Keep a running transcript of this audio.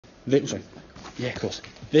Sorry. Yeah, of course.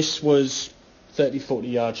 This was 30, 40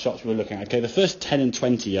 yard shots we were looking at. Okay, the first 10 and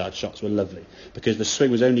 20 yard shots were lovely because the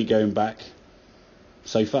swing was only going back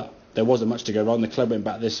so far. There wasn't much to go wrong. The club went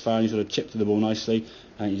back this far and you sort of chipped to the ball nicely.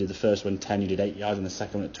 And you did the first one 10, you did 8 yards, and the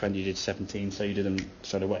second one at 20, you did 17, so you did them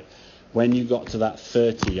straight away. When you got to that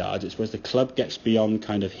 30 yards, it's where the club gets beyond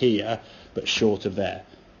kind of here, but short of there.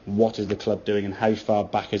 What is the club doing and how far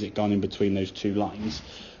back has it gone in between those two lines?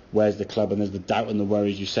 Where's the club? And there's the doubt and the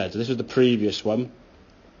worries you said. So this was the previous one.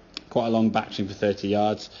 Quite a long backswing for 30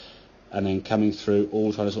 yards, and then coming through,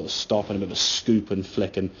 all trying to sort of stop and a bit of a scoop and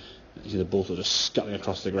flick, and you see the ball sort of scuttling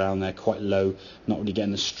across the ground there, quite low, not really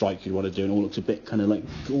getting the strike you'd want to do, and all looks a bit kind of like,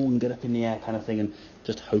 go and get up in the air kind of thing, and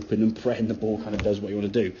just hoping and praying the ball kind of does what you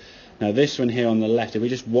want to do. Now this one here on the left, if we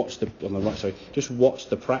just watch just watch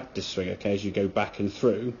the practice swing, okay, as you go back and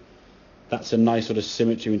through, that's a nice sort of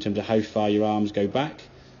symmetry in terms of how far your arms go back.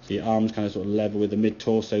 So your arms kind of sort of level with the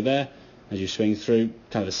mid-torso there. As you swing through,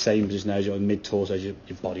 kind of the same position as your mid-torso, as your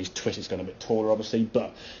body's twist. It's gone a bit taller, obviously,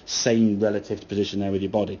 but same relative position there with your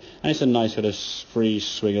body. And it's a nice sort of free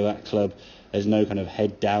swing of that club. There's no kind of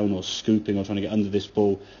head down or scooping or trying to get under this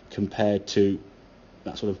ball compared to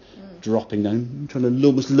that sort of dropping down, trying to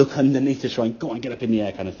almost look underneath to try and go on, get up in the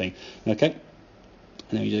air kind of thing. Okay?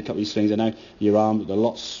 And then you did a couple of these swings, and now your arms are a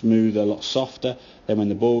lot smoother, a lot softer. Then when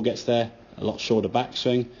the ball gets there, a lot shorter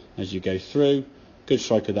backswing as you go through. Good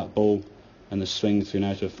strike of that ball. And the swing through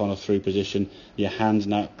now to a funnel through position. Your hands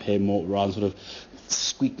now up here more rather than sort of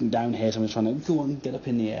squeaking down here. Someone's trying to go on, get up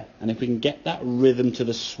in the air. And if we can get that rhythm to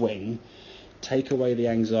the swing, take away the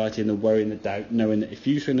anxiety and the worry and the doubt, knowing that if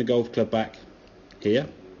you swing the golf club back here,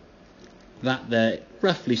 that there,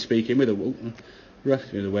 roughly speaking, with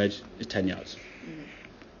a wedge, is 10 yards.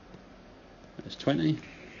 That's 20.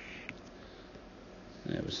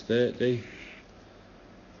 That was 30.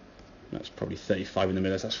 That's probably 35 in the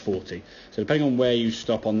middle, that's 40. So depending on where you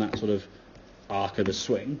stop on that sort of arc of the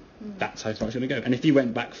swing, that's how far it's going to go. And if you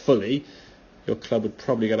went back fully, your club would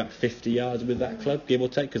probably go back 50 yards with that club, give or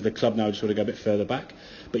take, because the club now would sort of go a bit further back.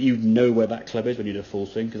 But you know where that club is when you do a full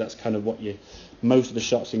swing, because that's kind of what most of the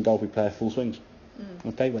shots in golf we play are full swings.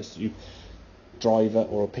 Okay, whether you driver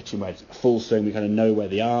or a pitching wedge, a full swing, we kind of know where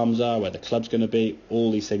the arms are, where the club's going to be,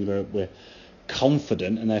 all these things we're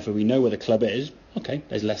confident, and therefore we know where the club is. Okay,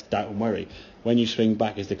 there's less doubt and worry. When you swing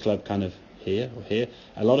back, is the club kind of here or here?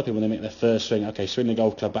 A lot of people, when they make their first swing, okay, swing the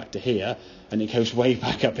golf club back to here, and it goes way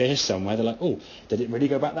back up here somewhere. They're like, oh, did it really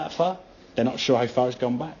go back that far? They're not sure how far it's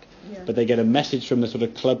gone back. Yeah. But they get a message from the sort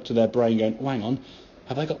of club to their brain going, oh, hang on,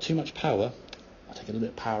 have I got too much power? I'll take a little bit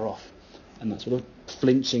of power off. And that sort of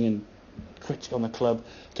flinching and quitting on the club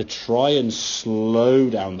to try and slow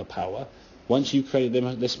down the power. Once you've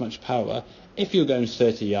created this much power, if you're going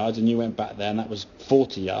 30 yards and you went back there and that was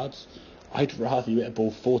 40 yards, I'd rather you hit a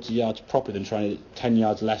ball 40 yards properly than trying to hit 10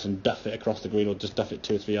 yards less and duff it across the green or just duff it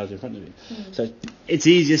 2 or 3 yards in front of you. So it's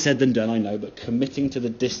easier said than done, I know, but committing to the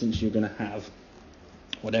distance you're going to have,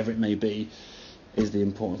 whatever it may be, is the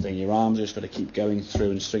important thing. Your arms are just got to keep going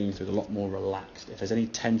through and swinging through a lot more relaxed. If there's any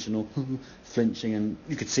tension or flinching, and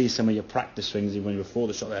you could see some of your practice swings even when you were before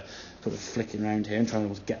the shot there, sort of flicking around here and trying to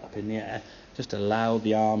almost get up in the air, just allow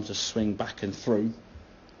the arms to swing back and through.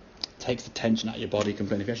 Takes the tension out of your body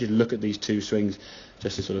completely. If you actually look at these two swings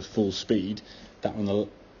just at sort of full speed, that one,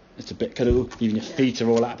 it's a bit kind of, even your feet are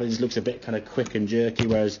all up, but it just looks a bit kind of quick and jerky,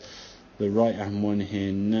 whereas the right hand one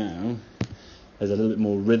here now, there's a little bit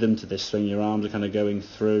more rhythm to this swing. Your arms are kind of going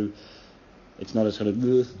through. It's not as kind of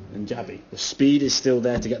and jabby. The speed is still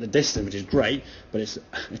there to get the distance, which is great, but it's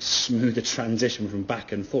smoother transition from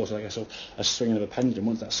back and forth. So like a swing of a pendulum,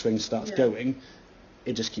 once that swing starts going,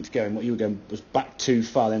 it just keeps going. What you were going was back too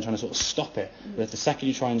far, then trying to sort of stop it. But if the second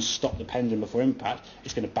you try and stop the pendulum before impact,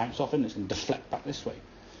 it's going to bounce off and it's going to deflect back this way.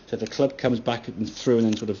 So if the club comes back and through and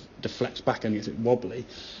then sort of deflects back and gets it wobbly,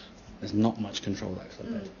 there's not much control that club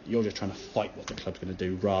there. You're just trying to fight what the club's going to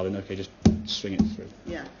do rather than, okay, just swing it through.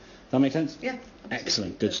 Yeah. Does that make sense? Yeah.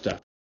 Excellent. Good stuff.